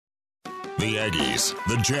The Aggies,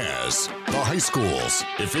 the Jazz, the high schools.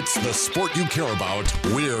 If it's the sport you care about,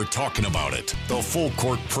 we're talking about it. The Full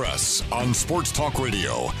Court Press on Sports Talk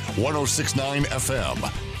Radio, 106.9 FM,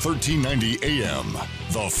 1390 AM.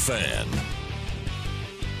 The Fan.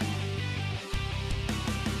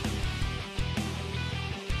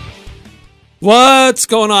 What's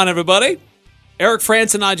going on, everybody? Eric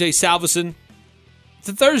Frandsen Ajay Salvesen. It's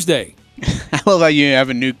a Thursday. I love how you have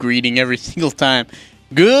a new greeting every single time.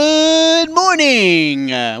 Good morning.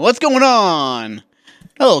 What's going on?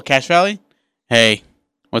 Hello, Cache Valley. Hey,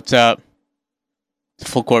 what's up?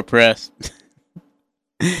 Full Court Press.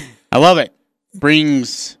 I love it.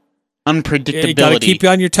 Brings unpredictability. Yeah, you got to keep you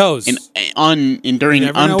on your toes. During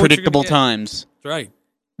unpredictable times. That's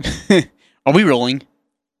right. Are we rolling?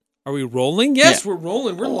 Are we rolling? Yes, Yeah. We're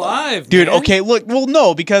rolling. We're live, dude. man. Okay, look. Well,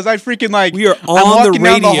 no, because I freaking we are on I'm walking the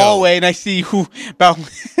radio. down the hallway and I see who about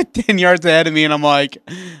 10 yards ahead of me, and I'm like,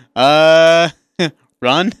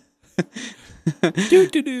 run.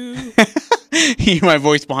 Do. Hear my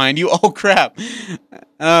voice behind you. Oh crap.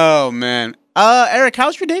 Oh man. Eric,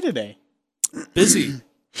 how's your day today? Busy.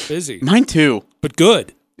 Mine too. But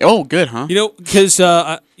good. Oh, good, huh? You know, because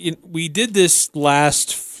we did this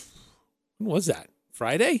last. When was that?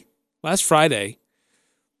 Friday. Last Friday,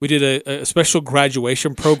 we did a special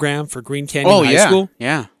graduation program for Green Canyon High School.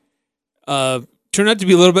 Yeah. Turned out to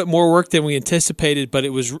be a little bit more work than we anticipated, but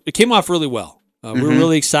it came off really well. We were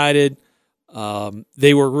really excited.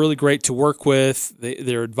 They were really great to work with,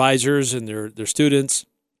 their advisors and their students.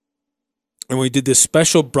 And we did this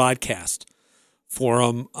special broadcast for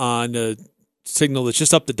them on a signal that's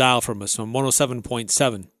just up the dial from us on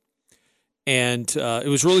 107.7. And it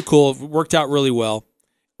was really cool. It worked out really well.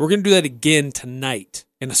 We're going to do that again tonight.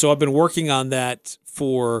 And so I've been working on that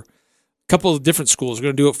for a couple of different schools. We're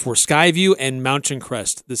going to do it for Skyview and Mountain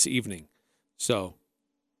Crest this evening. So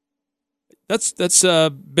that's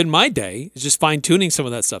been my day, is just fine-tuning some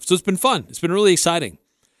of that stuff. So it's been fun. It's been really exciting.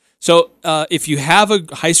 So if you have a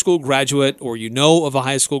high school graduate or you know of a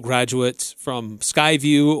high school graduate from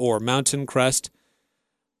Skyview or Mountain Crest,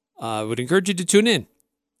 I would encourage you to tune in.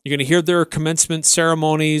 You're going to hear their commencement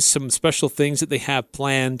ceremonies, some special things that they have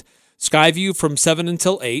planned. Skyview from 7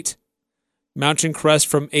 until 8. Mountain Crest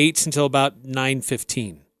from 8 until about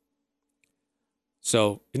 9:15.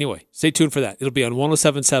 So, anyway, stay tuned for that. It'll be on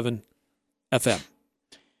 107.7 FM.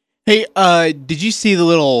 Hey, did you see the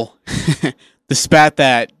little the spat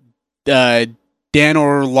that Dan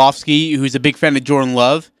Orlovsky, who's a big fan of Jordan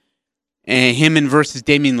Love, and him versus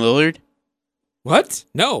Damian Lillard? What?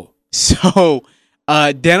 No. So,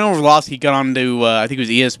 Dan Orlovsky got on to, I think it was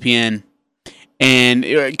ESPN, and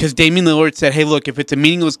because Damian Lillard said, hey, look, if it's a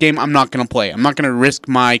meaningless game, I'm not going to play. I'm not going to risk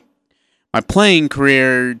my playing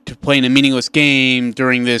career to play in a meaningless game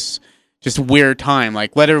during this just weird time.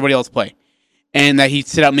 Like, let everybody else play. And that he'd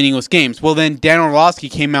sit out meaningless games. Well, then Dan Orlovsky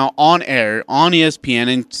came out on air on ESPN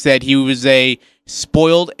and said he was a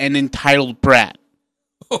spoiled and entitled brat.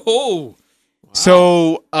 Oh, wow.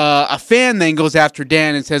 So a fan then goes after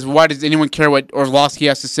Dan and says, why does anyone care what Orlovsky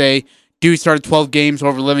has to say? Dude started 12 games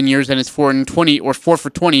over 11 years and is 4 for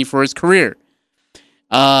 20 for his career.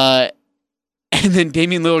 And then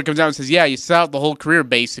Damian Lillard comes out and says, yeah, you sat out the whole career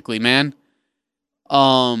basically, man.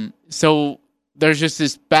 So there's just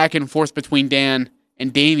this back and forth between Dan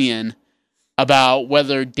and Damian about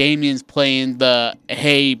whether Damian's playing the,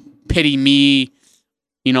 hey, pity me,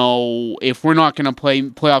 you know, if we're not going to play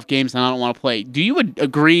playoff games, then I don't want to play. Do you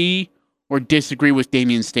agree or disagree with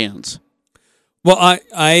Damian's stance? Well,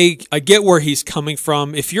 I get where he's coming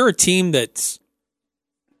from. If you're a team that's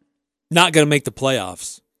not going to make the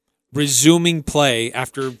playoffs, resuming play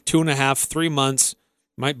after 2.5, 3 months,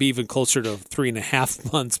 might be even closer to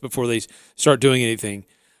 3.5 months before they start doing anything,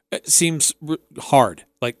 it seems hard.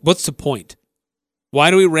 Like, what's the point? Why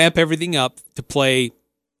do we ramp everything up to play,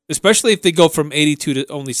 especially if they go from 82 to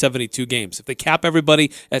only 72 games? If they cap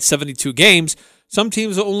everybody at 72 games, some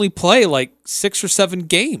teams will only play like 6 or 7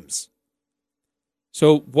 games.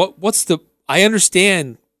 So what's the... I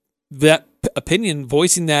understand that opinion,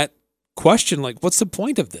 voicing that question, like, what's the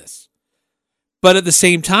point of this? But at the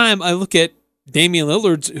same time, I look at Damian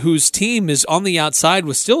Lillard, whose team is on the outside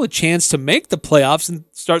with still a chance to make the playoffs, and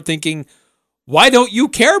start thinking, why don't you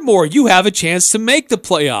care more? You have a chance to make the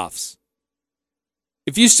playoffs.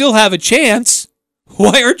 If you still have a chance,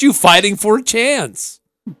 why aren't you fighting for a chance?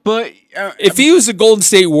 But if he was the Golden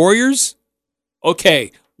State Warriors,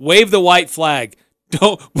 okay, wave the white flag.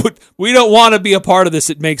 We don't want to be a part of this.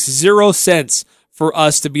 It makes 0 sense for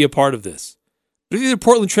us to be a part of this. But if you're the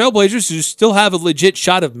Portland Trailblazers, who still have a legit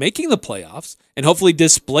shot of making the playoffs and hopefully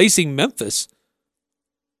displacing Memphis,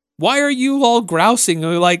 Why are you all grousing?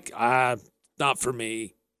 Like, not for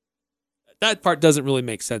me. That part doesn't really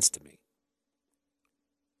make sense to me.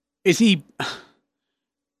 Is he?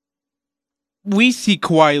 We see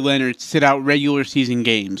Kawhi Leonard sit out regular season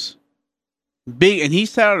games, big, and he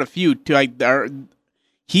sat out a few.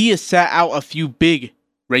 He has sat out a few big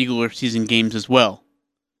regular season games as well.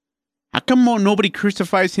 How come nobody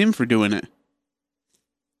crucifies him for doing it?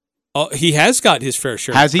 Oh, he has got his fair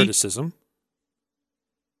share of criticism.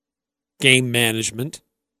 Game management,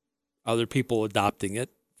 other people adopting it,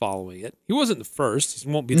 following it. He wasn't the first. He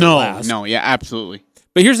won't be the last. No, yeah, absolutely.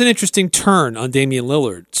 But here's an interesting turn on Damian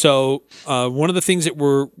Lillard. So one of the things that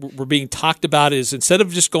we're being talked about is instead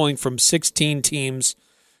of just going from 16 teams,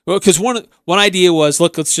 well, because one idea was,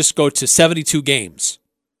 look, let's just go to 72 games,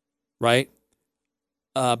 right?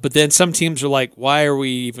 But then some teams are like, why are we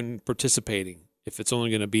even participating if it's only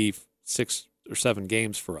going to be 6 or 7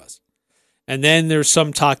 games for us? And then there's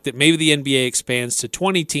some talk that maybe the NBA expands to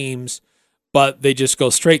 20 teams, but they just go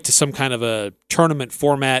straight to some kind of a tournament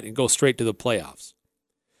format and go straight to the playoffs.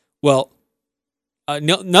 Well,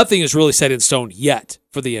 nothing is really set in stone yet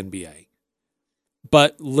for the NBA.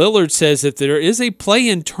 But Lillard says if there is a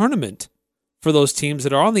play-in tournament for those teams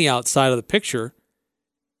that are on the outside of the picture,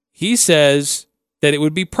 he says that it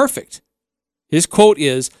would be perfect. His quote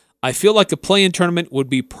is, "I feel like a play-in tournament would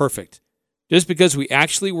be perfect, just because we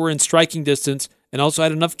actually were in striking distance and also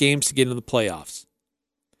had enough games to get into the playoffs.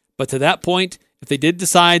 But to that point, if they did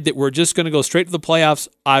decide that we're just going to go straight to the playoffs,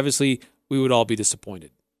 obviously we would all be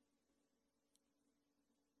disappointed."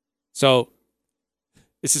 So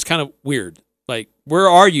this is kind of weird. Like, where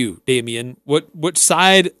are you, Damian? What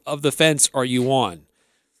side of the fence are you on?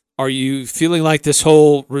 Are you feeling like this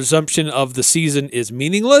whole resumption of the season is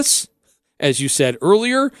meaningless, as you said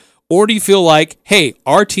earlier? Or do you feel like, hey,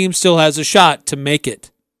 our team still has a shot to make it,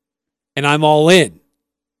 and I'm all in?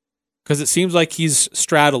 Because it seems like he's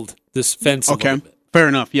straddled this fence a little bit. Fair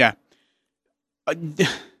enough, yeah.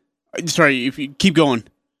 Sorry, if you keep going.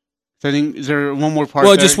 So I think, is there one more part?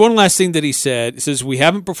 Well, just one last thing that he said. It says, we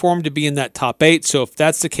haven't performed to be in that top 8, so if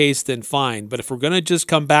that's the case, then fine. But if we're going to just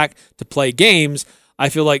come back to play games, I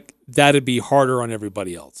feel like that'd be harder on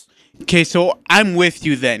everybody else. Okay, so I'm with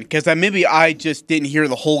you then, because maybe I just didn't hear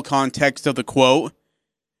the whole context of the quote.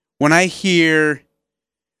 When I hear,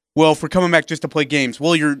 well, if we're coming back just to play games,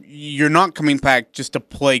 well, you're not coming back just to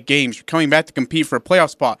play games. You're coming back to compete for a playoff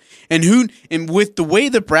spot. And with the way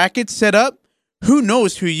the bracket's set up, who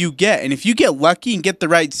knows who you get? And if you get lucky and get the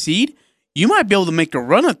right seed, you might be able to make a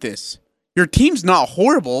run at this. Your team's not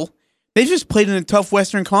horrible. They just played in a tough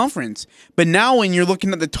Western Conference. But now when you're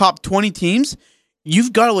looking at the top 20 teams,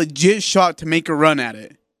 you've got a legit shot to make a run at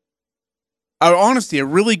it. Honestly, a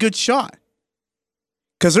really good shot.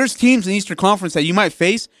 Because there's teams in the Eastern Conference that you might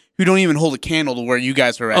face who don't even hold a candle to where you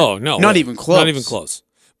guys are at. Oh, no. Not even close. Not even close.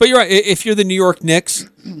 But you're right. If you're the New York Knicks,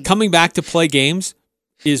 coming back to play games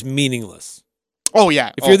is meaningless. Oh,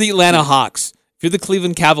 yeah. If you're the Atlanta Hawks, if you're the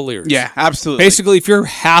Cleveland Cavaliers. Yeah, absolutely. Basically, if you're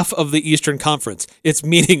half of the Eastern Conference, it's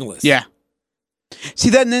meaningless. Yeah. See,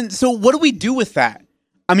 so what do we do with that?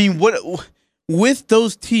 I mean, with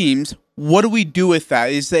those teams, what do we do with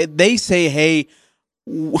that? Is that they say, hey,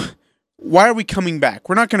 why are we coming back?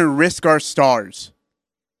 We're not going to risk our stars.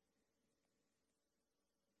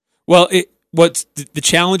 Well, what's the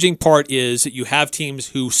challenging part is that you have teams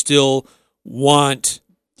who still want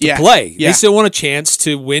to play. Yeah. They still want a chance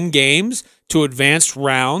to win games, to advance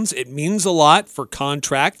rounds. It means a lot for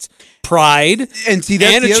contracts, pride, and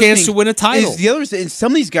a chance to win a title. And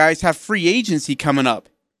some of these guys have free agency coming up.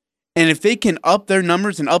 And if they can up their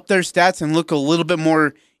numbers and up their stats and look a little bit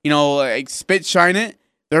more, like spit shine it,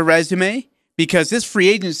 their resume, because this free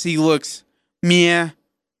agency looks meh.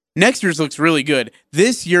 Next year's looks really good.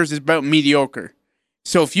 This year's is about mediocre.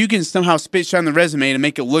 So if you can somehow spit shine the resume to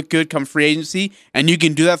make it look good come free agency, and you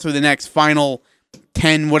can do that through the next final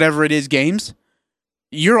 10, whatever it is, games,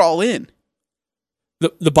 you're all in.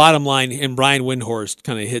 The bottom line, and Brian Windhorst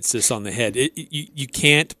kind of hits this on the head, you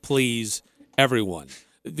can't please everyone.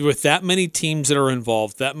 With that many teams that are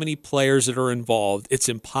involved, that many players that are involved, it's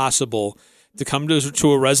impossible to come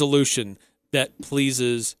to a resolution that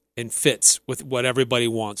pleases and fits with what everybody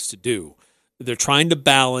wants to do. They're trying to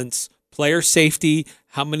balance player safety,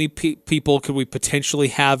 how many people could we potentially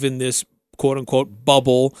have in this quote-unquote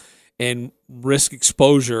bubble, and risk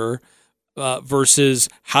exposure versus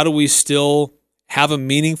how do we still have a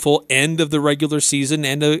meaningful end of the regular season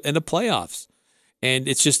and a playoffs. And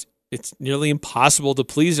it's nearly impossible to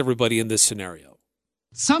please everybody in this scenario.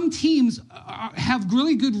 Some teams have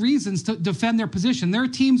really good reasons to defend their position. There are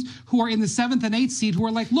teams who are in the 7th and 8th seed who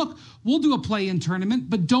are like, look, we'll do a play-in tournament,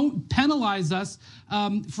 but don't penalize us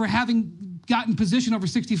for having gotten position over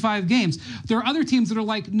 65 games. There are other teams that are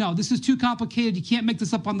like, no, this is too complicated. You can't make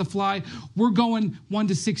this up on the fly. We're going 1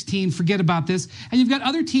 to 16. Forget about this. And you've got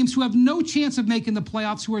other teams who have no chance of making the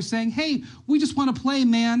playoffs who are saying, hey, we just want to play,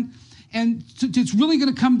 man. And it's really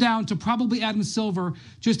going to come down to probably Adam Silver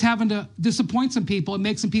just having to disappoint some people and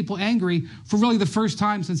make some people angry for really the first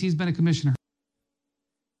time since he's been a commissioner.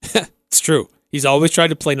 It's true. He's always tried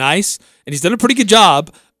to play nice, and he's done a pretty good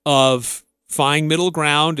job of finding middle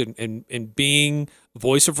ground and being a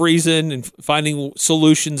voice of reason and finding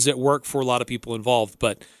solutions that work for a lot of people involved.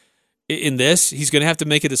 But in this, he's going to have to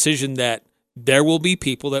make a decision that there will be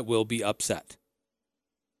people that will be upset.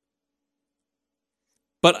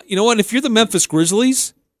 But you know what? If you're the Memphis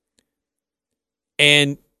Grizzlies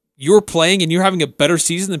and you're playing and you're having a better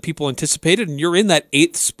season than people anticipated and you're in that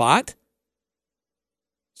 8th spot,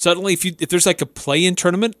 suddenly if there's like a play-in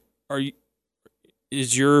tournament,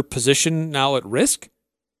 is your position now at risk?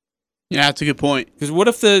 Yeah, that's a good point. Because what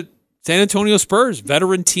if the San Antonio Spurs,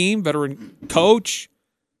 veteran team, veteran coach,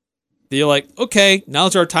 they're like, okay,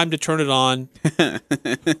 now's our time to turn it on.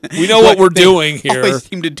 We know what we're doing here. Always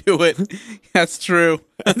seem to do it. That's true.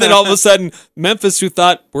 And then all of a sudden, Memphis, who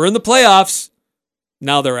thought we're in the playoffs,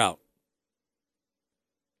 now they're out.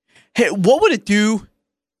 Hey, what would it do?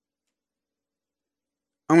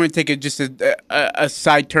 I'm going to take just a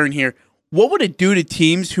side turn here. What would it do to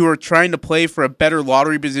teams who are trying to play for a better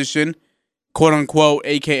lottery position, quote unquote,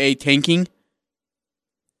 aka tanking?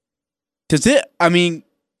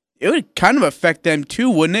 It would kind of affect them too,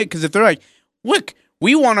 wouldn't it? Because if they're like, look,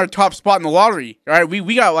 we want our top spot in the lottery, all right?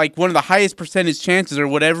 We got like one of the highest percentage chances or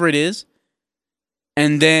whatever it is,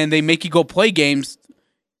 and then they make you go play games,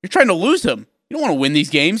 you're trying to lose them. You don't want to win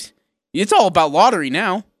these games. It's all about lottery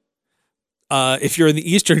now. If you're in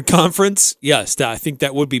the Eastern Conference, yes, I think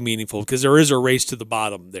that would be meaningful because there is a race to the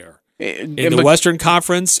bottom there. In the Western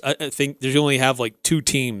Conference, I think you only have like 2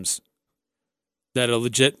 teams that are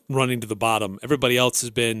legit running to the bottom. Everybody else has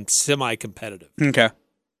been semi-competitive. Okay.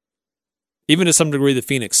 Even to some degree, the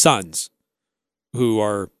Phoenix Suns, who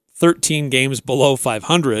are 13 games below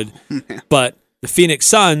 500, but the Phoenix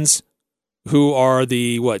Suns, who are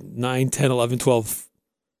the, 9, 10, 11, 12,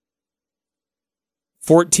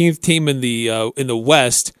 14th team in the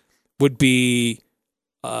West, would be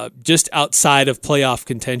just outside of playoff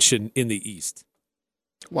contention in the East.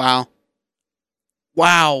 Wow.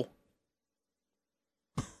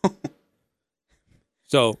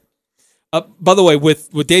 So, by the way, with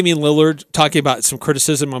Damian Lillard talking about some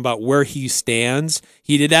criticism about where he stands,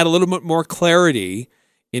 he did add a little bit more clarity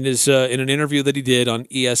in his in an interview that he did on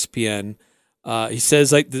ESPN. He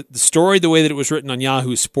says like the story, the way that it was written on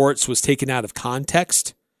Yahoo Sports, was taken out of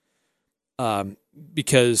context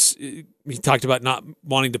because he talked about not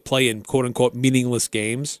wanting to play in quote unquote meaningless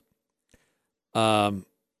games.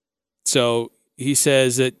 So he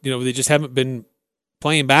says that they just haven't been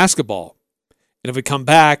playing basketball. And if we come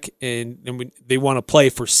back and they want to play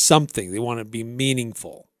for something, they want to be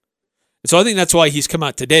meaningful. And so I think that's why he's come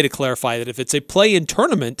out today to clarify that if it's a play-in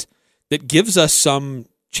tournament that gives us some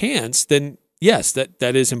chance, then yes, that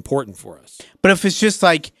is important for us. But if it's just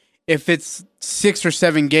like, if it's 6 or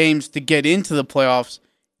 7 games to get into the playoffs,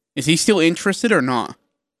 is he still interested or not?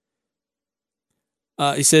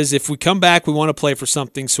 He says, if we come back, we want to play for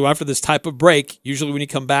something. So after this type of break, usually when you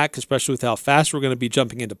come back, especially with how fast we're going to be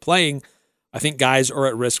jumping into playing, I think guys are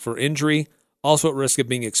at risk for injury, also at risk of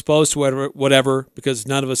being exposed to whatever, because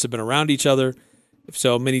none of us have been around each other.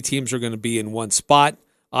 So many teams are going to be in one spot.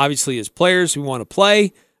 Obviously, as players, we want to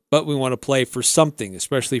play, but we want to play for something,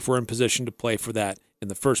 especially if we're in position to play for that in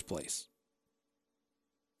the first place.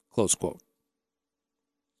 Close quote.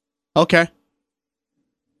 Okay.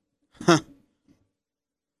 Huh.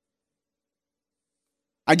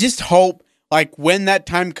 I just hope, like, when that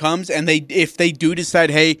time comes and if they do decide,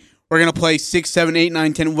 hey, we're going to play 6, 7, 8,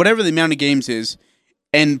 9, 10, whatever the amount of games is,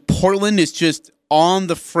 and Portland is just on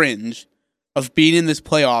the fringe of being in this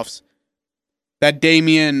playoffs, that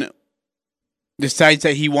Damian decides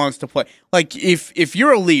that he wants to play. Like, if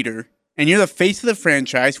you're a leader and you're the face of the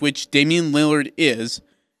franchise, which Damian Lillard is,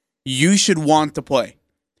 you should want to play.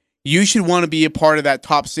 You should want to be a part of that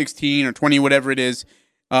top 16 or 20, whatever it is,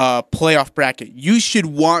 playoff bracket. You should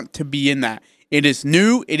want to be in that. It is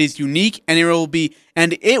new, it is unique, and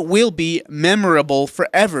it will be memorable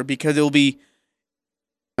forever because it will be,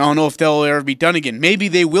 I don't know if they'll ever be done again. Maybe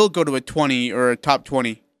they will go to a 20 or a top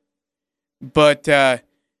 20. But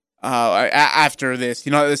after this,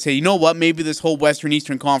 let's say, you know what, maybe this whole Western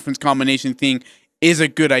Eastern Conference combination thing is a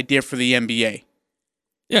good idea for the NBA.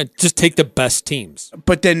 Yeah, just take the best teams.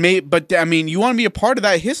 But I mean, you want to be a part of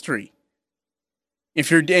that history. If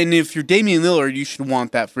you're Damian Lillard, you should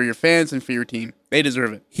want that for your fans and for your team. They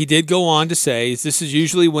deserve it. He did go on to say, this is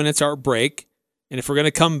usually when it's our break, and if we're going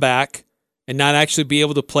to come back and not actually be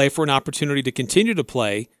able to play for an opportunity to continue to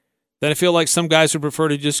play, then I feel like some guys would prefer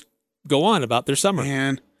to just go on about their summer.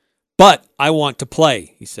 Man. But I want to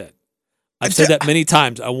play, he said. I've said that many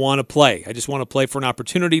times. I want to play. I just want to play for an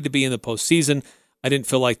opportunity to be in the postseason. I didn't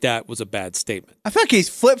feel like that was a bad statement. I feel like he's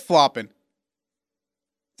flip-flopping.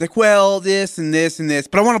 It's like, well, this and this and this,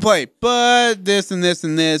 but I want to play. But this and this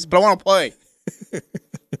and this, but I want to play.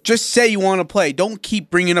 Just say you want to play. Don't keep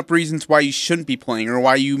bringing up reasons why you shouldn't be playing or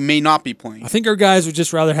why you may not be playing. I think our guys would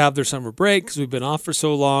just rather have their summer break because we've been off for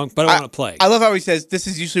so long, but I want to play. I love how he says, this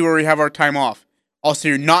is usually where we have our time off. Also,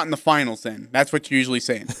 you're not in the finals then. That's what you're usually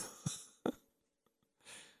saying.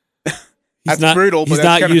 That's brutal. But he's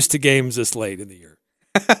not used to games this late in the year.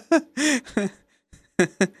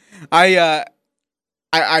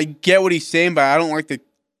 I get what he's saying, but I don't like the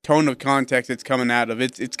tone of context it's coming out of.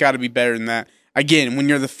 It's got to be better than that. Again, when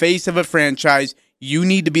you're the face of a franchise, you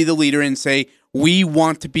need to be the leader and say, we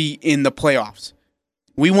want to be in the playoffs.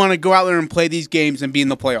 We want to go out there and play these games and be in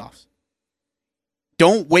the playoffs.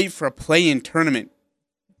 Don't wait for a play-in tournament.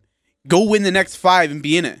 Go win the next 5 and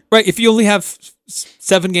be in it. Right, if you only have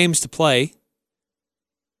 7 games to play,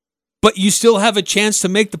 but you still have a chance to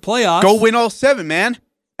make the playoffs. Go win all 7, man.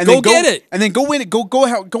 And go get it. And then go win it. Go on a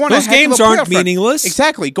heck of a playoff run. Those games aren't meaningless.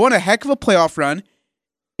 Exactly. Go on a heck of a playoff run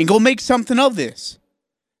and go make something of this.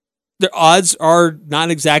 The odds are not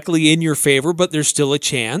exactly in your favor, but there's still a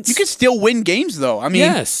chance. You can still win games, though. I mean,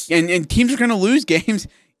 yes. And teams are going to lose games.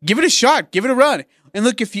 Give it a shot. Give it a run. And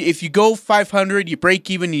look, if you go 500, you break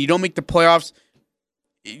even, and you don't make the playoffs,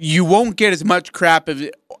 you won't get as much crap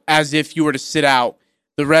as if you were to sit out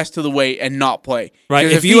the rest of the way and not play. Right.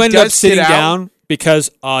 If you end up sitting down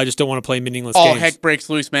because I just don't want to play meaningless games. All heck breaks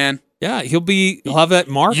loose, man. Yeah, he'll have that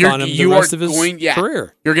mark on him the rest of his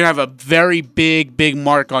career. You're going to have a very big, big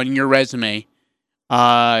mark on your resume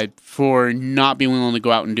for not being willing to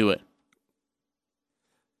go out and do it.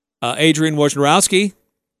 Adrian Wojnarowski,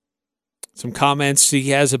 some comments he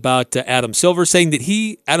has about Adam Silver, saying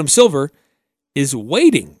that Adam Silver, is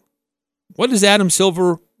waiting. What is Adam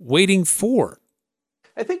Silver waiting for?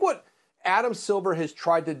 I think what Adam Silver has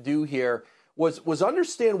tried to do here was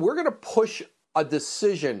understand we're going to push a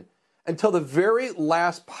decision until the very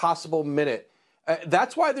last possible minute.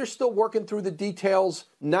 That's why they're still working through the details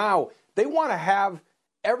now. They want to have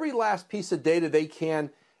every last piece of data they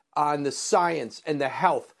can on the science and the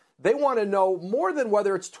health. They want to know more than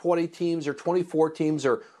whether it's 20 teams or 24 teams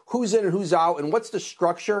or who's in and who's out and what's the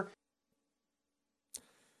structure.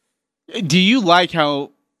 Do you like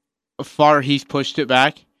how far he's pushed it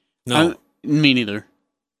back? No. Me neither.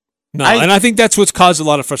 No, and I think that's what's caused a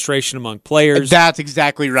lot of frustration among players. That's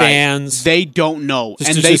exactly right. Fans. They don't know,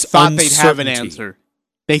 and they thought they'd have an answer.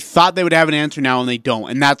 They thought they would have an answer now, and they don't,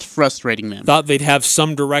 and that's frustrating them. Thought they'd have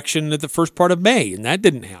some direction at the first part of May, and that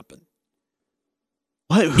didn't happen.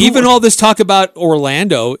 What? Even all this talk about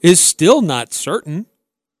Orlando is still not certain.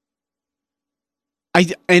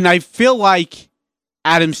 I feel like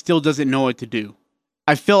Adam still doesn't know what to do.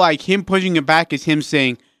 I feel like him pushing it back is him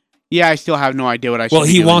saying, yeah, I still have no idea what I should be doing.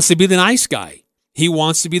 Well, he wants to be the nice guy. He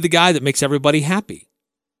wants to be the guy that makes everybody happy.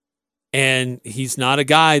 And he's not a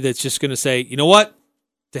guy that's just going to say, you know what?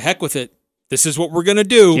 To heck with it. This is what we're going to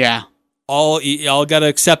do. Yeah. Y'all got to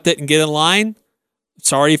accept it and get in line.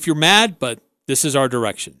 Sorry if you're mad, but this is our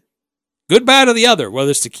direction. Good, bad, or the other,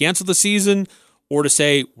 whether it's to cancel the season or to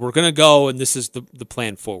say, we're going to go and this is the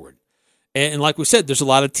plan forward. And like we said, there's a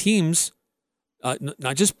lot of teams,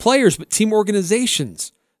 not just players, but team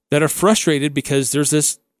organizations that are frustrated because there's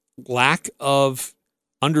this lack of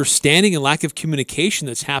understanding and lack of communication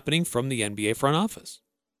that's happening from the NBA front office.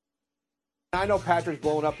 I know Patrick's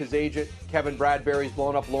blowing up his agent. Kevin Bradbury's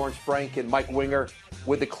blowing up Lawrence Frank and Mike Winger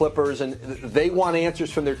with the Clippers, and they want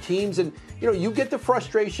answers from their teams. And, you get the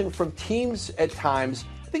frustration from teams at times,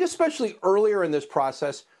 I think especially earlier in this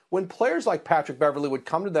process, when players like Patrick Beverley would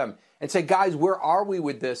come to them and say, guys, where are we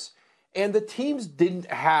with this? And the teams didn't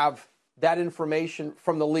have that information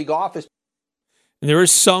from the league office. And there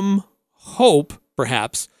is some hope,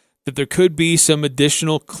 perhaps, that there could be some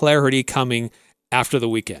additional clarity coming after the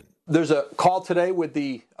weekend. There's a call today with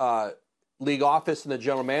the league office and the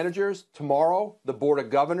general managers. Tomorrow, the board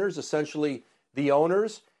of governors, essentially the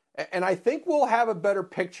owners. And I think we'll have a better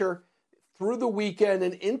picture through the weekend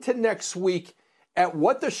and into next week at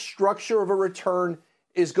what the structure of a return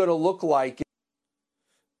is going to look like.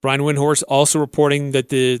 Brian Windhorst also reporting that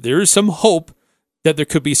there is some hope that there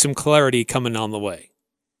could be some clarity coming on the way.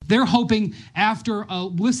 They're hoping after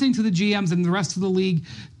listening to the GMs and the rest of the league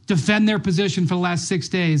defend their position for the last 6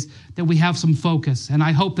 days that we have some focus. And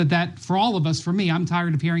I hope that for all of us, for me, I'm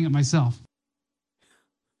tired of hearing it myself.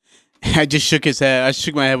 I just shook his head. I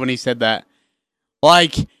shook my head when he said that.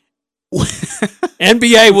 Like,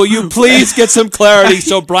 NBA, will you please get some clarity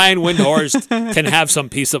so Brian Windhorst can have some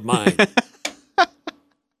peace of mind?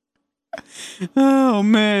 Oh,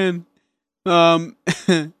 man.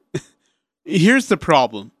 Here's the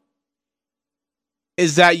problem.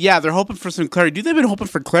 Is that, yeah, they're hoping for some clarity. Dude, they've been hoping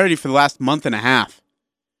for clarity for the last month and a half.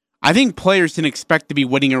 I think players didn't expect to be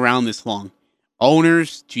waiting around this long.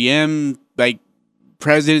 Owners, GM,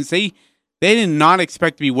 presidents, they did not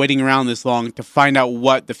expect to be waiting around this long to find out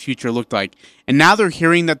what the future looked like. And now they're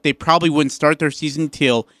hearing that they probably wouldn't start their season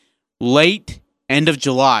till late end of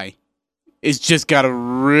July. It's just got to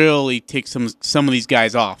really take some of these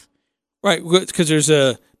guys off. Right,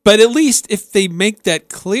 because but at least if they make that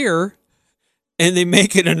clear and they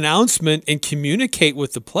make an announcement and communicate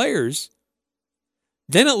with the players,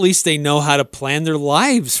 then at least they know how to plan their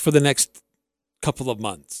lives for the next couple of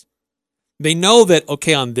months. They know that,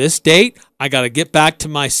 okay, on this date, I got to get back to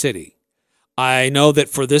my city. I know that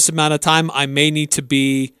for this amount of time, I may need to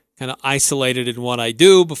be kind of isolated in what I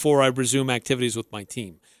do before I resume activities with my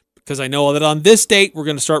team. Because I know that on this date, we're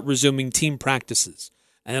going to start resuming team practices.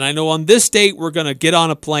 And I know on this date, we're going to get on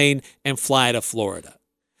a plane and fly to Florida.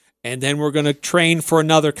 And then we're going to train for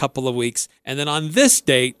another couple of weeks. And then on this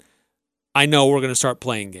date, I know we're going to start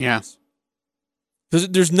playing games. Yeah.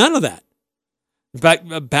 There's none of that. In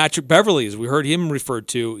fact, Patrick Beverley, as we heard him referred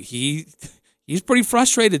to, he's pretty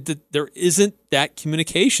frustrated that there isn't that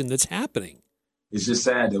communication that's happening. It's just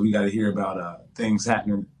sad that we got to hear about things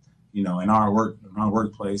happening, in our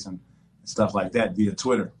workplace and stuff like that via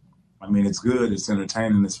Twitter. I mean, it's good, it's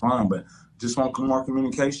entertaining, it's fun, but just want more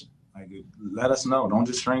communication. Let us know. Don't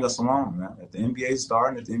just string us along, man. If the NBA is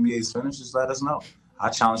starting, if the NBA is finished, just let us know. I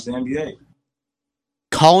challenge the NBA.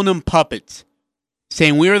 Calling them puppets.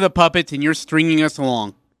 Saying we are the puppets and you're stringing us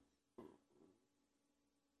along.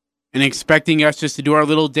 And expecting us just to do our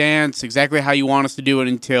little dance exactly how you want us to do it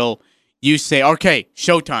until you say, okay,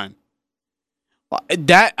 showtime.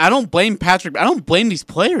 That I don't blame Patrick. I don't blame these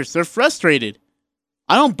players. They're frustrated.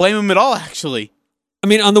 I don't blame them at all, actually. I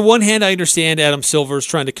mean, on the one hand, I understand Adam Silver's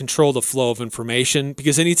trying to control the flow of information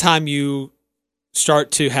because anytime you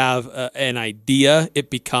start to have an idea, it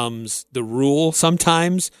becomes the rule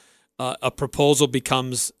sometimes. A proposal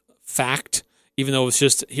becomes fact, even though it's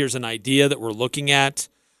just, here's an idea that we're looking at.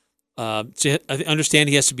 So I understand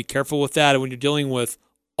he has to be careful with that. And when you're dealing with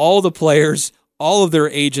all the players, all of their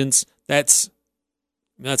agents, that's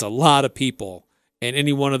a lot of people. And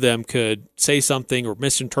any one of them could say something or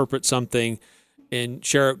misinterpret something and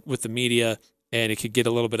share it with the media, and it could get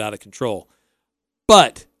a little bit out of control.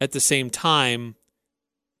 But at the same time,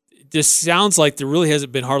 this sounds like there really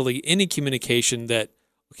hasn't been hardly any communication that,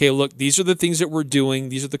 okay, look, these are the things that we're doing.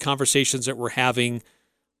 These are the conversations that we're having.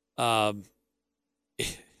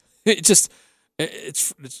 It's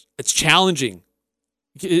challenging.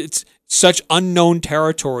 It's such unknown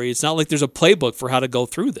territory. It's not like there's a playbook for how to go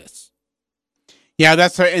through this. Yeah,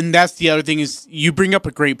 that's the other thing is you bring up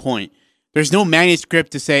a great point. There's no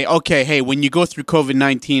manuscript to say, okay, hey, when you go through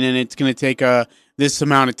COVID-19 and it's going to take this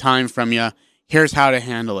amount of time from you, here's how to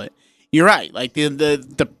handle it. You're right. Like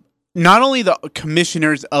the not only the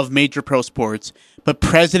commissioners of major pro sports, but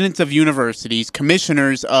presidents of universities,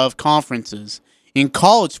 commissioners of conferences in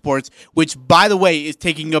college sports, which, by the way, is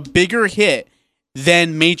taking a bigger hit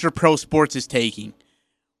than major pro sports is taking.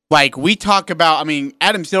 Like, we talk about,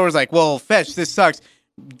 Adam Silver's like, well, Fetch, this sucks.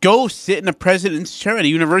 Go sit in a president's chair at a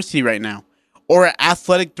university right now or an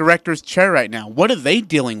athletic director's chair right now. What are they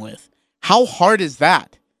dealing with? How hard is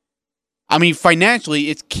that? Financially,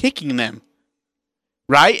 it's kicking them.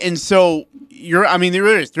 Right? And so,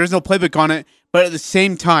 there's no playbook on it, but at the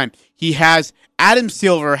same time, Adam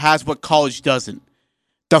Silver has what college doesn't.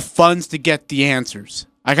 The funds to get the answers.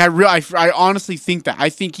 Like, I honestly think that. I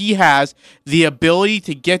think he has the ability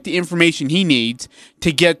to get the information he needs,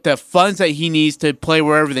 to get the funds that he needs to play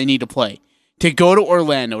wherever they need to play. To go to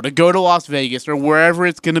Orlando, to go to Las Vegas, or wherever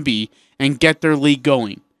it's going to be, and get their league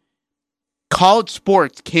going. College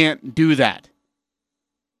sports can't do that.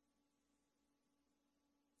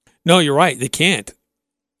 No, you're right. They can't.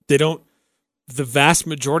 They don't. The vast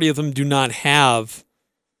majority of them do not have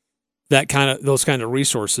those kind of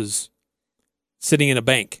resources sitting in a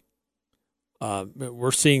bank.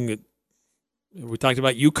 We're seeing that. We talked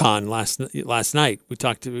about UConn last night. We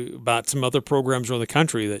talked about some other programs around the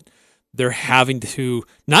country that they're having to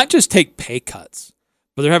not just take pay cuts,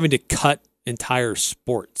 but they're having to cut entire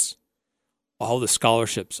sports, all the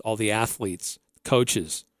scholarships, all the athletes,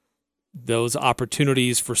 coaches, those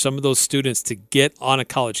opportunities for some of those students to get on a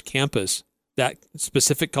college campus, that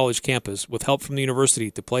specific college campus, with help from the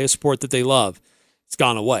university to play a sport that they love, it's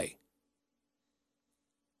gone away.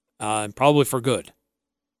 And probably for good.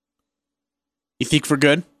 You think for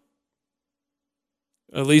good?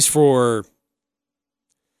 At least for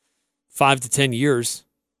 5 to 10 years.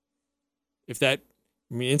 If that,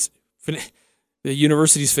 I mean, the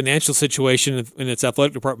university's financial situation in its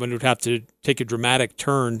athletic department would have to take a dramatic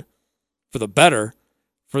turn for the better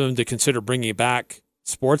for them to consider bringing back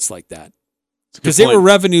sports like that. Because they were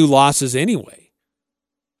revenue losses anyway.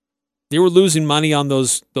 They were losing money on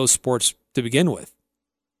those sports to begin with.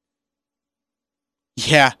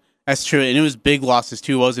 Yeah, that's true. And it was big losses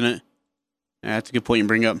too, wasn't it? Yeah, that's a good point you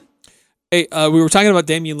bring up. Hey, we were talking about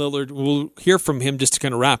Damian Lillard. We'll hear from him just to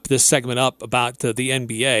kind of wrap this segment up about the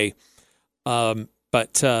NBA.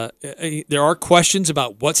 But there are questions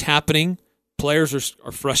about what's happening. Players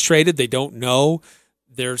are frustrated. They don't know.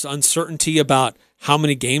 There's uncertainty about how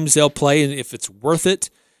many games they'll play and if it's worth it.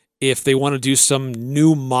 If they want to do some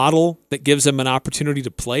new model that gives them an opportunity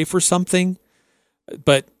to play for something.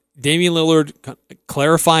 But Damian Lillard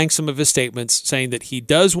clarifying some of his statements, saying that he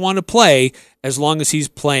does want to play as long as he's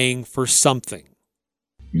playing for something.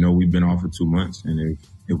 You know, we've been off for 2 months, and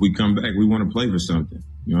if we come back, we want to play for something.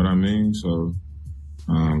 You know what I mean? So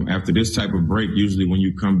after this type of break, usually when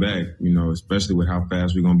you come back, you know, especially with how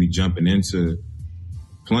fast we're going to be jumping into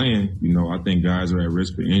playing, you know, I think guys are at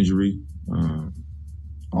risk for injury,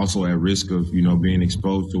 also at risk of, you know, being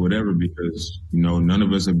exposed to whatever because, you know, none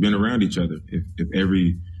of us have been around each other.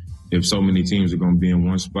 If so many teams are going to be in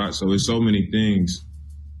one spot. So there's so many things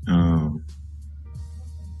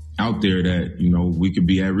out there that, you know, we could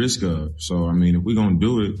be at risk of. So, I mean, if we're going to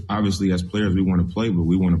do it, obviously as players, we want to play, but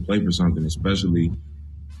we want to play for something, especially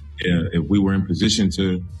if we were in position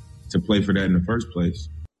to play for that in the first place.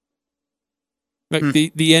 Like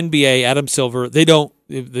the NBA, Adam Silver, they don't,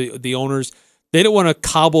 the owners, they don't want to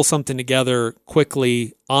cobble something together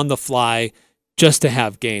quickly on the fly just to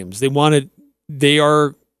have games. They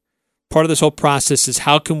are part of this whole process is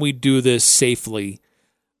how can we do this safely?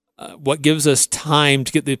 What gives us time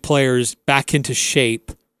to get the players back into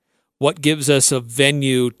shape? What gives us a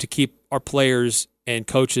venue to keep our players and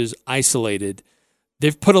coaches isolated?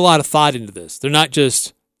 They've put a lot of thought into this. They're not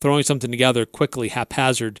just throwing something together quickly,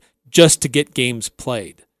 haphazard, just to get games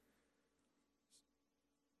played.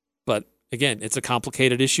 But again, it's a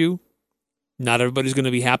complicated issue. Not everybody's going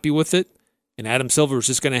to be happy with it. And Adam Silver is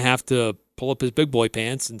just going to have to pull up his big boy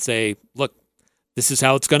pants and say, look, this is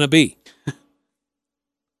how it's going to be.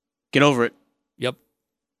 Get over it. Yep.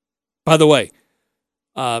 By the way,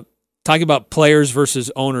 talking about players versus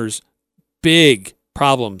owners, big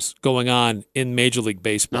problems going on in Major League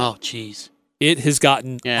Baseball. Oh, jeez. It has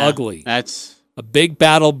gotten ugly. That's a big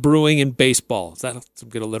battle brewing in baseball. Is that some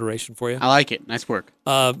good alliteration for you? I like it. Nice work.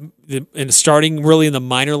 And starting really in the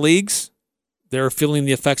minor leagues, they're feeling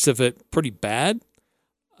the effects of it pretty bad.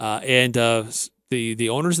 And the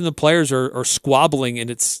owners and the players are squabbling, and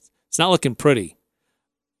it's not looking pretty.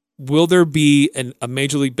 Will there be a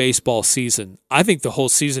Major League Baseball season? I think the whole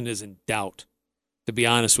season is in doubt, to be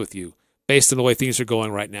honest with you, based on the way things are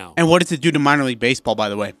going right now. And what does it do to minor league baseball, by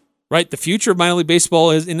the way? Right, the future of minor league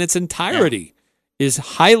baseball is in its entirety is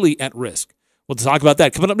highly at risk. We'll talk about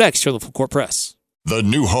that coming up next here on the Full Court Press. The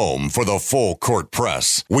new home for the Full Court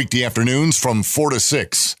Press. Weekday afternoons from 4 to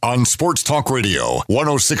 6 on Sports Talk Radio,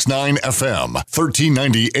 106.9 FM,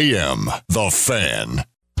 1390 AM. The Fan.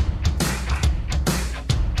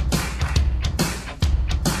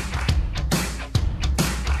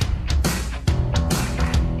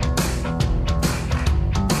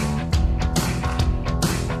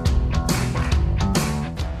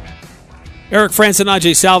 Eric Frandsen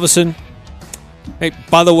Ajay Salvesen. Hey,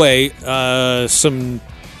 by the way, some,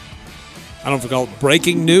 I don't know if we call it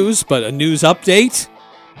breaking news, but a news update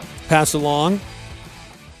to pass along.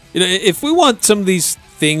 You know, if we want some of these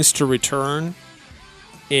things to return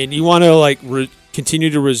and you want to continue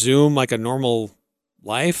to resume like a normal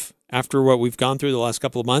life after what we've gone through the last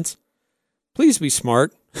couple of months, please be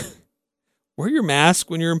smart. Wear your mask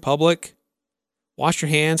when you're in public. Wash your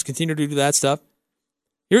hands. Continue to do that stuff.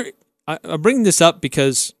 I'm bringing this up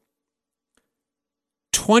because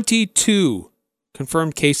 22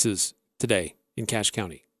 confirmed cases today in Cache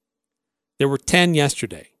County. There were 10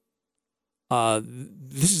 yesterday.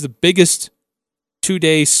 This is the biggest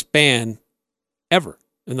 2-day span ever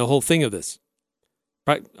in the whole thing of this.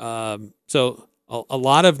 Right? So a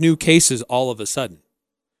lot of new cases all of a sudden.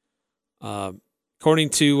 According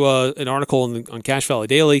to an article on Cache Valley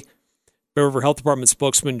Daily, Bear River Health Department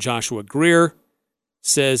spokesman Joshua Greer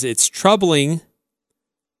says it's troubling,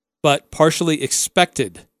 but partially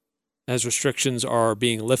expected as restrictions are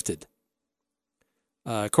being lifted.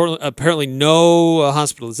 Apparently no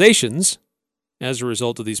hospitalizations as a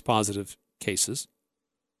result of these positive cases.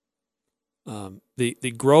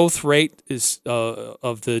 The growth rate is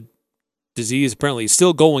of the disease apparently is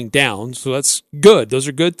still going down, so that's good. Those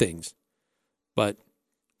are good things. But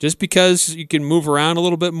just because you can move around a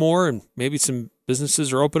little bit more and maybe some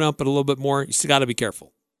businesses are open up a little bit more, you still got to be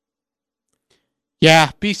careful.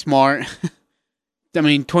 Yeah, be smart. I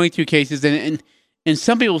mean, 22 cases, and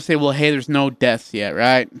some people say, well, hey, there's no deaths yet,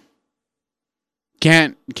 right?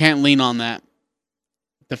 Can't lean on that.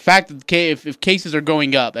 The fact that if cases are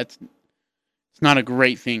going up, it's not a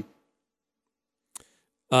great thing.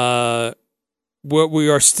 What we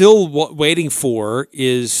are still waiting for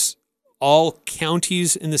is all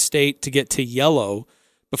counties in the state to get to yellow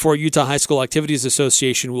before Utah High School Activities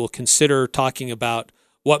Association will consider talking about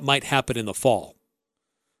what might happen in the fall.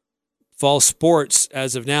 Fall sports,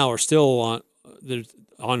 as of now, are still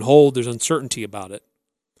on hold. There's uncertainty about it.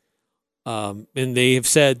 And they have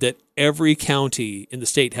said that every county in the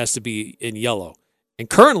state has to be in yellow. And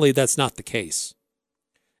currently, that's not the case.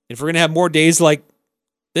 And if we're going to have more days like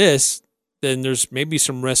this, then there's maybe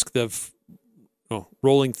some risk of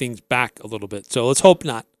rolling things back a little bit. So let's hope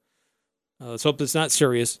not. Let's hope it's not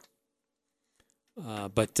serious.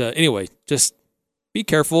 But anyway, just be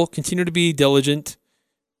careful. Continue to be diligent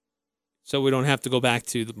so we don't have to go back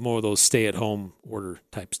to more of those stay-at-home order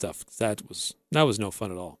type stuff. That was no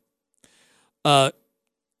fun at all.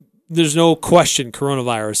 There's no question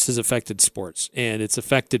coronavirus has affected sports, and it's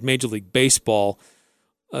affected Major League Baseball,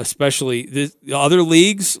 especially the other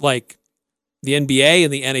leagues like the NBA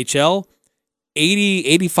and the NHL.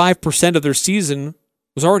 85% of their season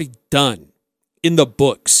was already done in the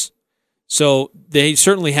books. So they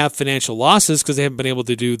certainly have financial losses because they haven't been able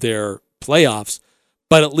to do their playoffs,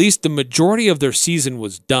 but at least the majority of their season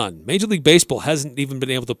was done. Major League Baseball hasn't even been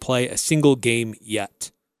able to play a single game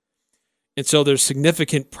yet. And so there's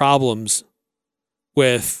significant problems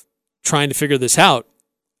with trying to figure this out.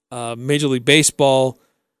 Major League Baseball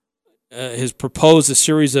has proposed a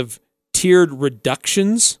series of tiered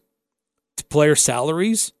reductions to player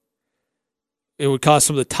salaries. It would cause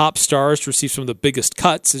some of the top stars to receive some of the biggest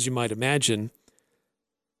cuts, as you might imagine.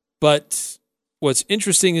 But what's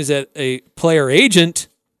interesting is that a player agent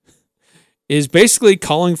is basically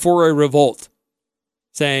calling for a revolt,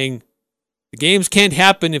 saying the games can't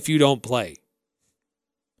happen if you don't play.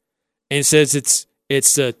 And says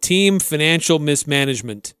it's a team financial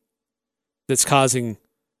mismanagement that's causing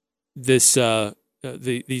this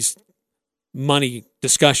these money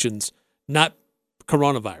discussions, not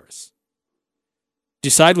coronavirus. Do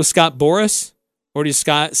you side with Scott Boras or do you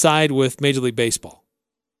side with Major League Baseball?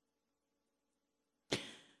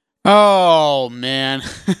 Oh, man.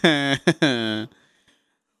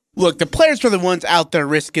 Look, the players are the ones out there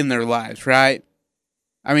risking their lives, right?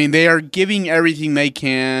 I mean, they are giving everything they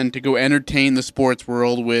can to go entertain the sports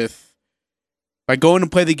world by going to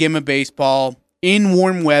play the game of baseball in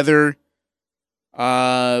warm weather,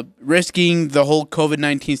 risking the whole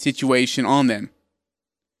COVID-19 situation on them.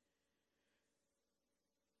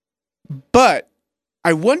 But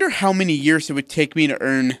I wonder how many years it would take me to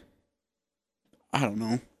earn, I don't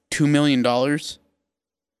know, $2 million?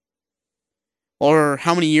 Or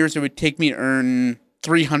how many years it would take me to earn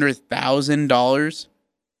 $300,000?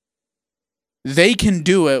 They can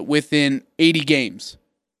do it within 80 games.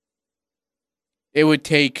 It would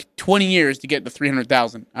take 20 years to get to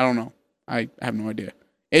 $300,000. I don't know. I have no idea.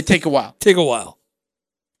 It'd take a while. Take a while.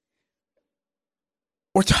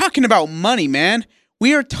 We're talking about money, man.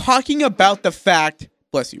 We are talking about the fact,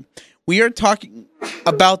 bless you. We are talking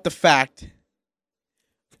about the fact.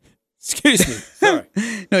 Excuse me. Sorry.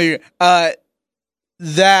 No, you're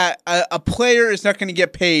that a player is not going to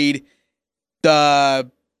get paid the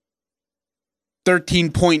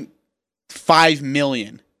 $13.5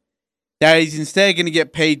 million. That he's instead going to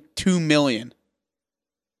get paid $2 million.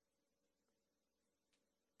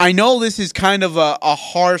 I know this is kind of a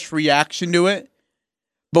harsh reaction to it,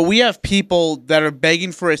 but we have people that are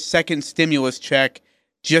begging for a second stimulus check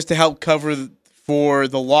just to help cover for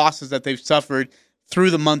the losses that they've suffered through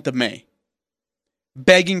the month of May.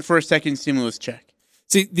 Begging for a second stimulus check.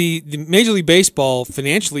 See, the Major League Baseball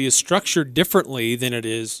financially is structured differently than it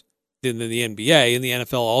is than the NBA, and the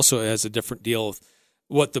NFL also has a different deal of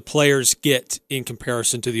what the players get in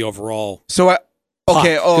comparison to the overall. So,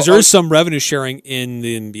 because there is some revenue sharing in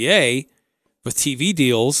the NBA with TV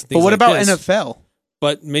deals. But what about this. NFL?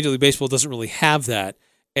 But Major League Baseball doesn't really have that.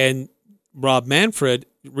 And Rob Manfred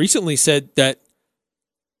recently said that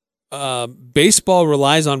baseball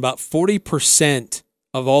relies on about 40%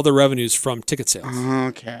 of all the revenues from ticket sales.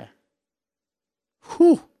 Okay.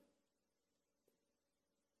 Whew.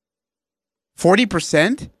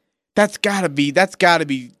 40%? That's gotta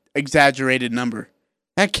be exaggerated number.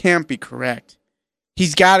 That can't be correct.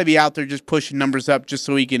 He's gotta be out there just pushing numbers up just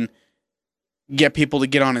so he can get people to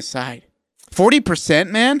get on his side. 40%,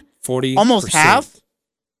 man? 40%. Almost half?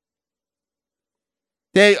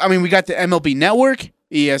 We got the MLB Network,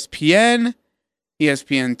 ESPN,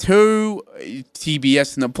 ESPN2,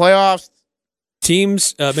 TBS in the playoffs.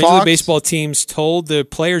 Teams, Major League Baseball teams told the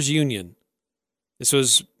Players Union, this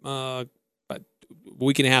was about a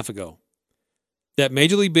week and a half ago, that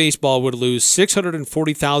Major League Baseball would lose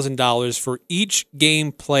 $640,000 for each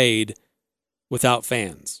game played without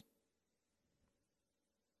fans.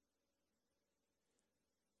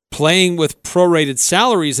 Playing with prorated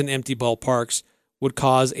salaries in empty ballparks would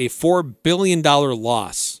cause a $4 billion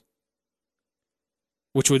loss,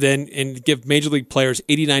 which would then give Major League players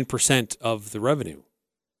 89% of the revenue.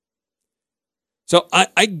 So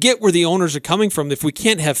I get where the owners are coming from. If we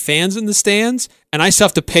can't have fans in the stands and I still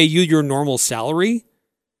have to pay you your normal salary,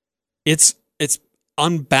 it's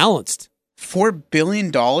unbalanced. $4 billion?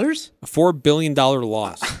 A $4 billion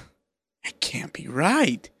loss. That can't be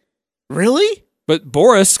right. Really? But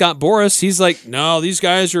Scott Boras, he's like, no, these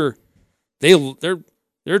guys are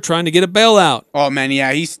they're trying to get a bailout. Oh man,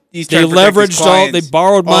 yeah, he's they leveraged they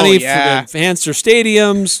borrowed money for the enhance their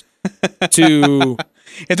stadiums to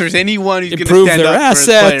if there's anyone who's going to stand their up assets.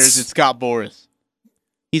 for his players, it's Scott Boras.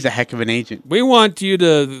 He's a heck of an agent. They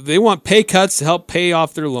want pay cuts to help pay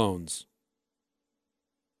off their loans.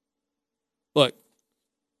 Look,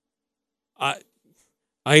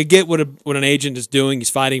 I get what an agent is doing. He's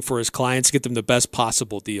fighting for his clients to get them the best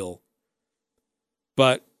possible deal.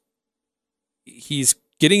 But he's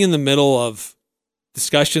getting in the middle of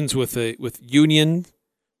discussions with union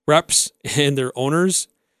reps and their owners,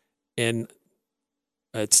 and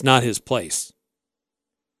it's not his place.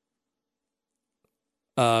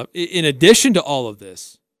 In addition to all of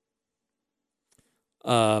this,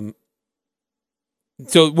 one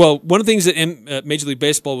of the things that Major League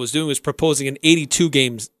Baseball was doing was proposing an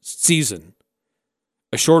 82-game season,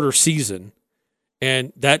 a shorter season,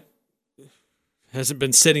 and that hasn't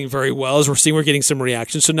been sitting very well, as we're getting some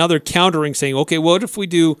reactions. So now they're countering, saying, okay, what if we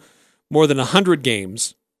do more than 100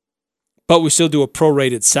 games, but we still do a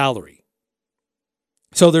prorated salary?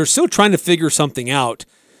 So they're still trying to figure something out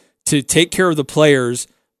to take care of the players,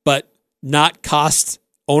 but not cost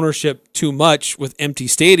ownership too much with empty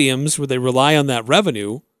stadiums where they rely on that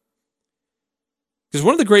revenue. Because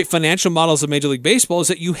one of the great financial models of Major League Baseball is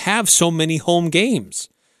that you have so many home games.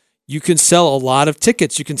 You can sell a lot of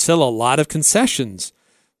tickets. You can sell a lot of concessions,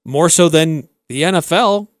 more so than the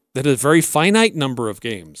NFL that has a very finite number of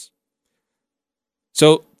games.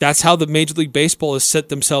 So that's how the Major League Baseball has set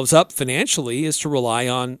themselves up financially, is to rely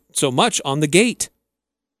on so much on the gate.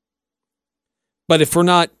 But if we're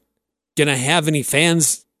not going to have any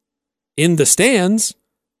fans in the stands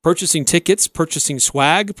purchasing tickets, purchasing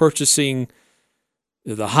swag, purchasing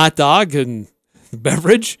the hot dog and the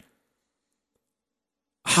beverage,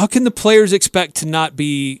 how can the players expect to not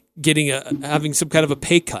be having some kind of a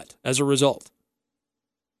pay cut as a result?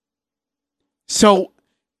 So,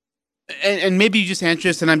 and maybe you just answer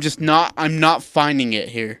this, and I'm not finding it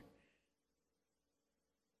here.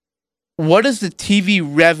 What is the TV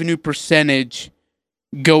revenue percentage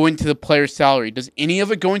go into the player's salary? Does any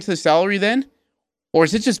of it go into the salary then? Or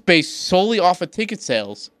is it just based solely off of ticket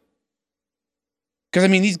sales? Because,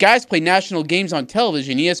 these guys play national games on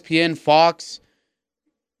television, ESPN, Fox,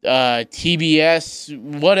 TBS,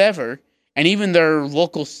 whatever, and even their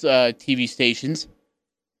local TV stations.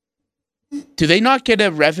 Do they not get a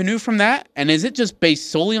revenue from that? And is it just based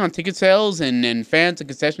solely on ticket sales and fans and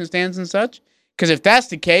concession stands and such? Because if that's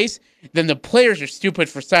the case, then the players are stupid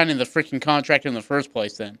for signing the freaking contract in the first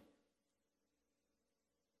place then.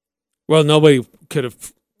 Well, nobody could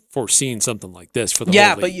have foreseen something like this for the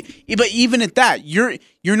whole league. but even at that, you're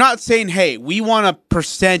not saying, hey, we want a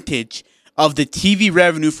percentage of the TV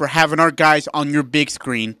revenue for having our guys on your big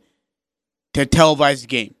screen to televise the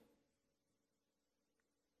game.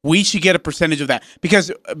 We should get a percentage of that.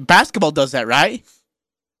 Because basketball does that, right?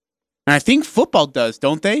 And I think football does,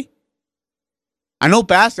 don't they? I know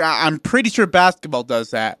I'm pretty sure basketball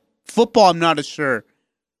does that. Football, I'm not as sure.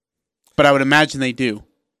 But I would imagine they do.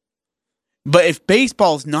 But if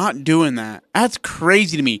baseball's not doing that, that's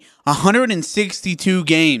crazy to me. 162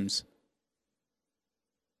 games.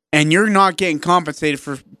 And you're not getting compensated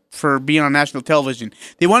for being on national television.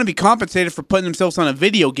 They want to be compensated for putting themselves on a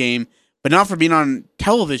video game, but not for being on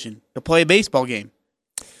television to play a baseball game.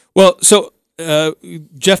 Well, so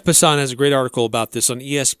Jeff Passan has a great article about this on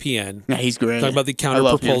ESPN. Yeah, he's great. Talking about the counter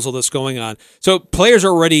proposal that's going on. So players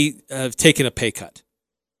already have taken a pay cut,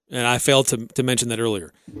 and I failed to mention that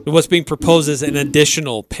earlier. What's being proposed is an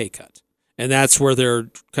additional pay cut, and that's where they're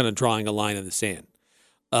kind of drawing a line in the sand.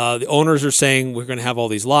 The owners are saying we're going to have all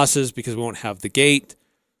these losses because we won't have the gate,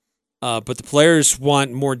 but the players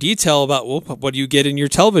want more detail about, well, what do you get in your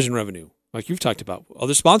television revenue, like you've talked about,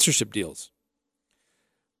 other sponsorship deals.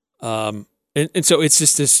 And so it's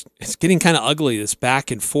just it's getting kind of ugly, this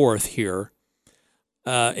back and forth here.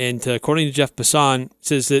 And according to Jeff Passan, it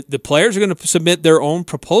says that the players are going to submit their own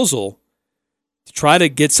proposal to try to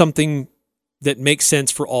get something that makes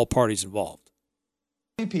sense for all parties involved.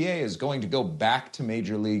 EPA is going to go back to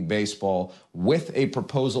Major League Baseball with a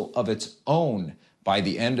proposal of its own by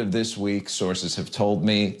the end of this week. Sources have told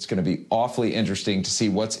me it's going to be awfully interesting to see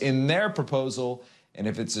what's in their proposal and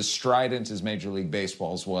if it's as strident as Major League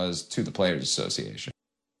Baseball's was to the Players Association.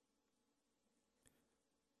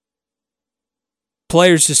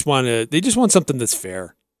 Players just want something that's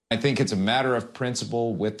fair. I think it's a matter of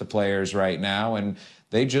principle with the players right now, and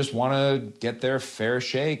they just want to get their fair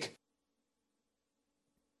shake.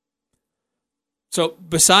 So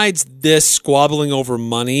besides this squabbling over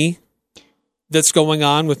money that's going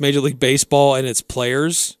on with Major League Baseball and its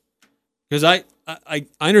players, because I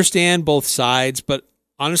understand both sides, but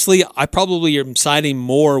honestly, I probably am siding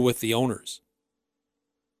more with the owners.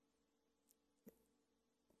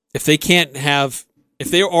 If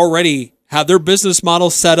they already have their business model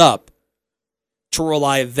set up to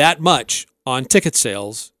rely that much on ticket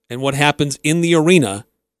sales and what happens in the arena,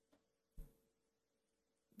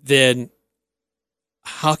 then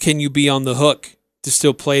how can you be on the hook to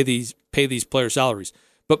still pay these player salaries?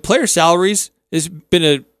 But player salaries has been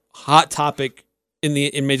a hot topic in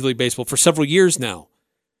Major League Baseball for several years now.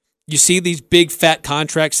 You see these big fat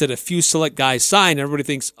contracts that a few select guys sign, and everybody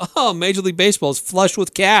thinks, oh, Major League Baseball is flush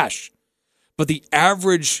with cash. But the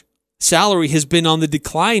average salary has been on the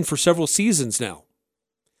decline for several seasons now.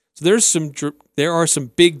 So there are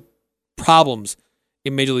some big problems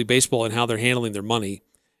in Major League Baseball and how they're handling their money,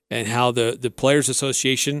 and how the Players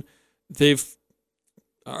Association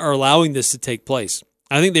are allowing this to take place.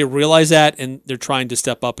 I think they realize that, and they're trying to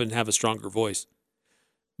step up and have a stronger voice.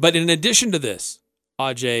 But in addition to this,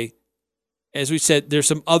 Ajay, as we said, there's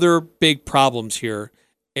some other big problems here.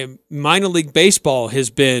 And minor league baseball has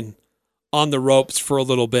been on the ropes for a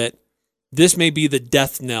little bit. This may be the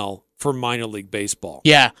death knell for minor league baseball.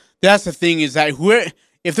 Yeah, that's the thing, is that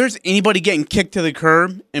if there's anybody getting kicked to the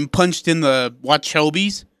curb and punched in the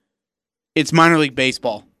Wachobies, it's minor league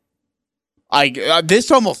baseball. This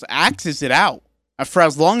almost axes it out. For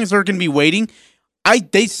as long as they're going to be waiting,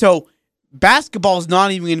 so basketball is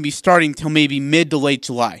not even going to be starting until maybe mid to late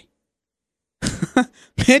July.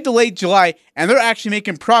 Mid to late July, and they're actually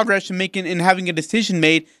making progress and having a decision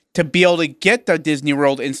made to be able to get to Disney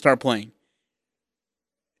World and start playing.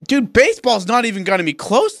 Dude, baseball's not even going to be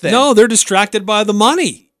close then. No, they're distracted by the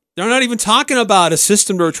money. They're not even talking about a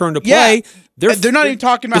system to return to play. Yeah, they're not even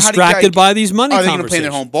talking about distracted by these money conversations. Are they going to play in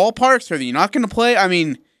their home ballparks? Are they not going to play? I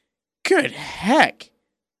mean, good heck.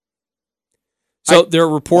 So there are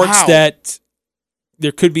reports that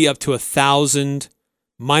there could be up to 1,000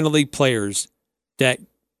 minor league players that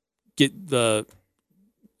get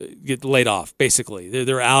laid off. Basically,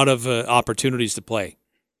 they're out of opportunities to play.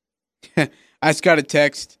 I just got a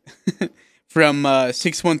text from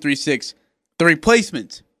 6136. The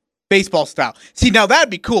replacements, baseball style. See, now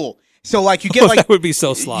that'd be cool. So like you get that would be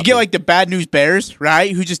so sloppy. You get like the Bad News Bears,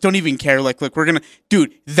 right? Who just don't even care. Like, look,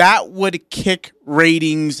 dude, that would kick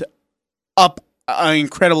ratings up an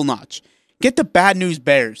incredible notch. Get the Bad News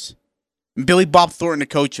Bears, and Billy Bob Thornton to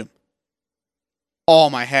coach them. Oh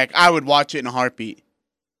my heck, I would watch it in a heartbeat.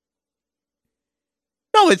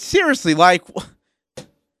 No, it's seriously like,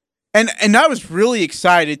 and I was really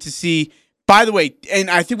excited to see. By the way, and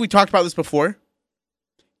I think we talked about this before.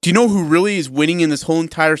 Do you know who really is winning in this whole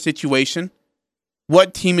entire situation?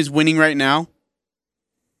 What team is winning right now?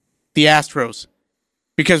 The Astros.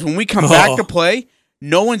 Because when we come back to play,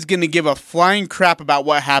 no one's going to give a flying crap about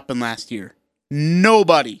what happened last year.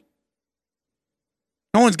 Nobody.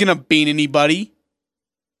 No one's going to beat anybody.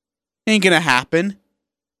 Ain't going to happen.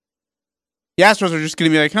 The Astros are just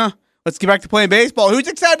going to be like, let's get back to playing baseball. Who's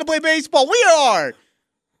excited to play baseball? We are!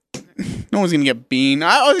 No one's going to get beaten.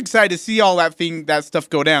 I was excited to see all that stuff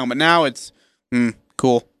go down, but now it's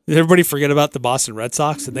cool. Did everybody forget about the Boston Red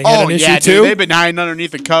Sox? And they had an issue too? Dude, they've been hiding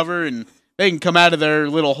underneath the cover, and they can come out of their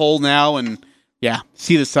little hole now and,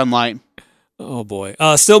 see the sunlight. Oh, boy.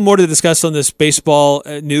 Still more to discuss on this baseball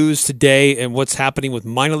news today and what's happening with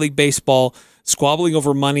minor league baseball, squabbling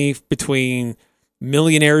over money between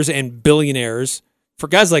millionaires and billionaires. For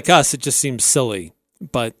guys like us, it just seems silly,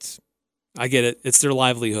 but I get it. It's their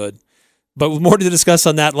livelihood. But with more to discuss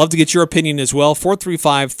on that, love to get your opinion as well.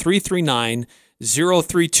 435-339-0321.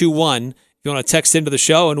 If you want to text into the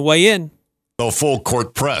show and weigh in. The Full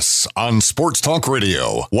Court Press on Sports Talk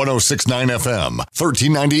Radio, 106.9 FM,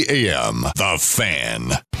 1390 AM. The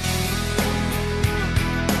Fan.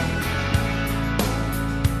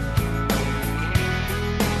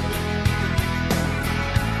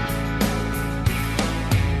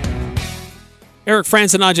 Eric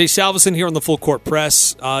Frandsen Ajay Salvesen here on the Full Court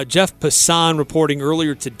Press. Jeff Passan reporting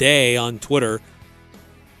earlier today on Twitter.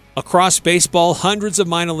 Across baseball, hundreds of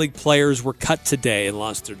minor league players were cut today and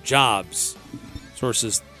lost their jobs.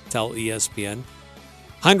 Sources tell ESPN.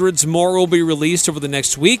 Hundreds more will be released over the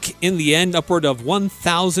next week. In the end, upward of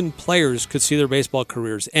 1,000 players could see their baseball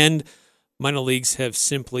careers end. Minor leagues have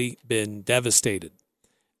simply been devastated.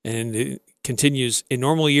 And it continues. In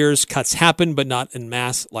normal years, cuts happen, but not en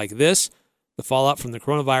masse like this. The fallout from the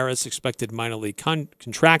coronavirus, expected minor league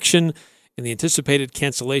contraction, and the anticipated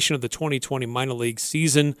cancellation of the 2020 minor league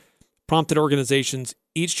season prompted organizations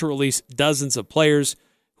each to release dozens of players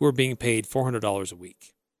who are being paid $400 a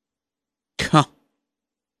week. Huh.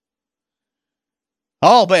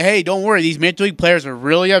 Oh, but hey, don't worry. These major league players are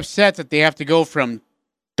really upset that they have to go from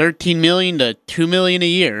 $13 million to $2 million a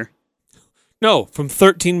year. No, from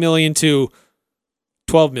 $13 million to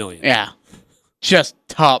 $12 million. Yeah. Just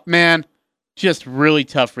tough, man. Just really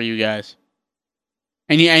tough for you guys.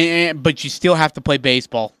 But you still have to play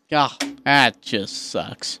baseball. Ah, that just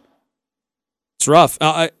sucks. It's rough.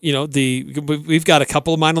 We've got a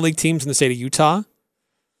couple of minor league teams in the state of Utah.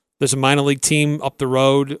 There's a minor league team up the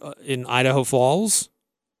road in Idaho Falls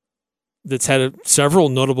that's had several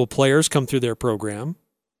notable players come through their program.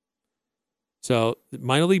 So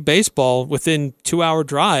minor league baseball, within 2-hour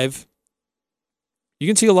drive, you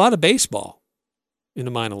can see a lot of baseball in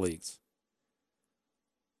the minor leagues.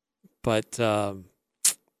 But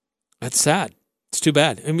that's sad. It's too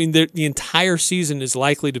bad. I mean, the entire season is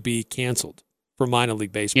likely to be canceled for minor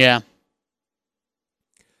league baseball. Yeah.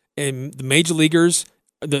 And the major leaguers,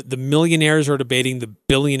 the millionaires are debating the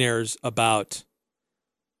billionaires about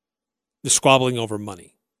the squabbling over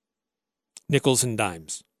money. Nickels and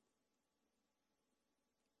dimes.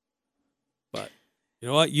 But you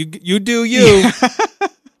know what? You do you.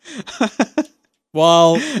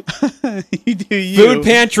 While you do you. Food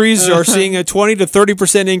pantries are seeing a 20 to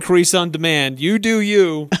 30% increase on demand. You do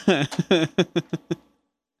you.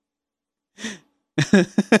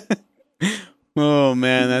 Oh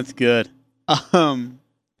man, that's good.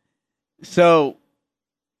 So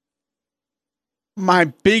my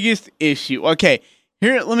biggest issue. Okay,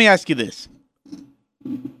 here. Let me ask you this.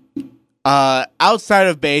 Outside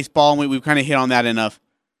of baseball, and we've kind of hit on that enough.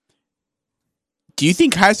 Do you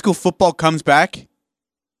think high school football comes back?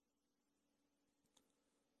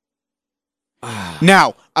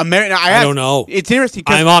 Now, I don't know. It's interesting.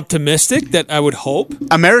 I'm optimistic that I would hope.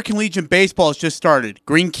 American Legion Baseball has just started.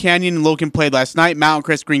 Green Canyon and Logan played last night. Mountain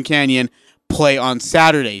Crest, Green Canyon play on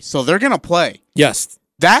Saturday. So they're going to play. Yes.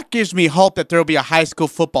 That gives me hope that there will be a high school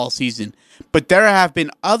football season. But there have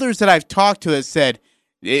been others that I've talked to that said,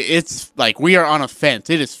 it's like we are on a fence.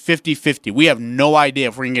 It is 50-50. We have no idea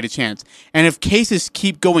if we're going to get a chance. And if cases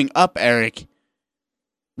keep going up, Eric,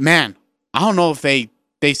 man, I don't know if they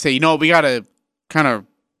say, we got to kind of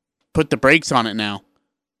put the brakes on it now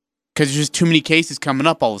because there's just too many cases coming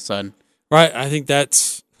up all of a sudden. Right. I think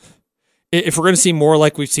that's, if we're going to see more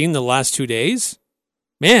like we've seen the last 2 days,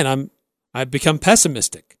 man, I've become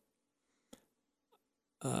pessimistic.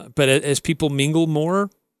 But as people mingle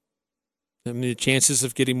more, I mean, the chances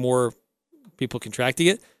of getting more people contracting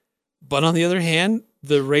it. But on the other hand,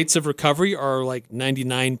 the rates of recovery are like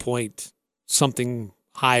 99 point something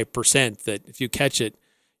high percent that if you catch it,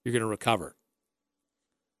 you're going to recover.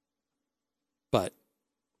 But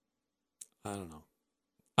I don't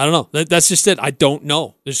know. That's just it. I don't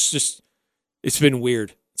know. It's been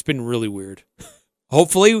weird. It's been really weird.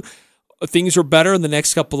 Hopefully things are better in the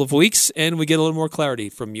next couple of weeks and we get a little more clarity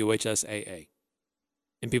from UHSAA.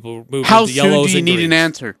 And people move How into yellows. How soon do you need greens. an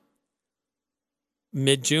answer?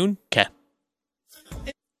 Mid-June? Okay.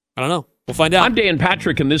 I don't know. We'll find out. I'm Dan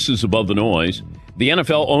Patrick, and this is Above the Noise. The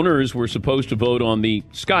NFL owners were supposed to vote on the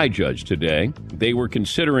Sky Judge today. They were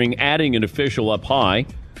considering adding an official up high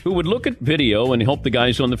who would look at video and help the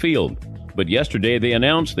guys on the field. But yesterday they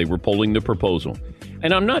announced they were pulling the proposal.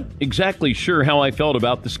 And I'm not exactly sure how I felt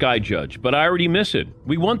about the Sky Judge, but I already miss it.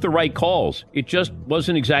 We want the right calls. It just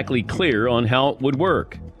wasn't exactly clear on how it would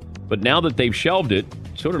work. But now that they've shelved it,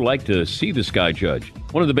 I'd sort of like to see the Sky Judge.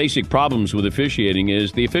 One of the basic problems with officiating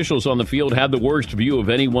is the officials on the field have the worst view of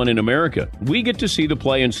anyone in America. We get to see the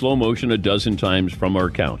play in slow motion a dozen times from our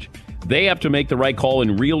couch. They have to make the right call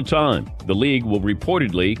in real time. The league will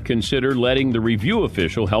reportedly consider letting the review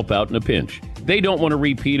official help out in a pinch. They don't want a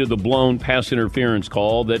repeat of the blown pass interference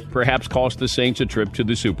call that perhaps cost the Saints a trip to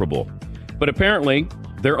the Super Bowl. But apparently,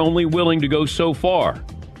 they're only willing to go so far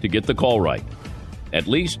to get the call right. At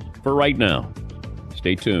least for right now.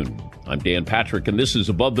 Stay tuned. I'm Dan Patrick, and this is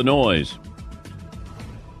Above the Noise.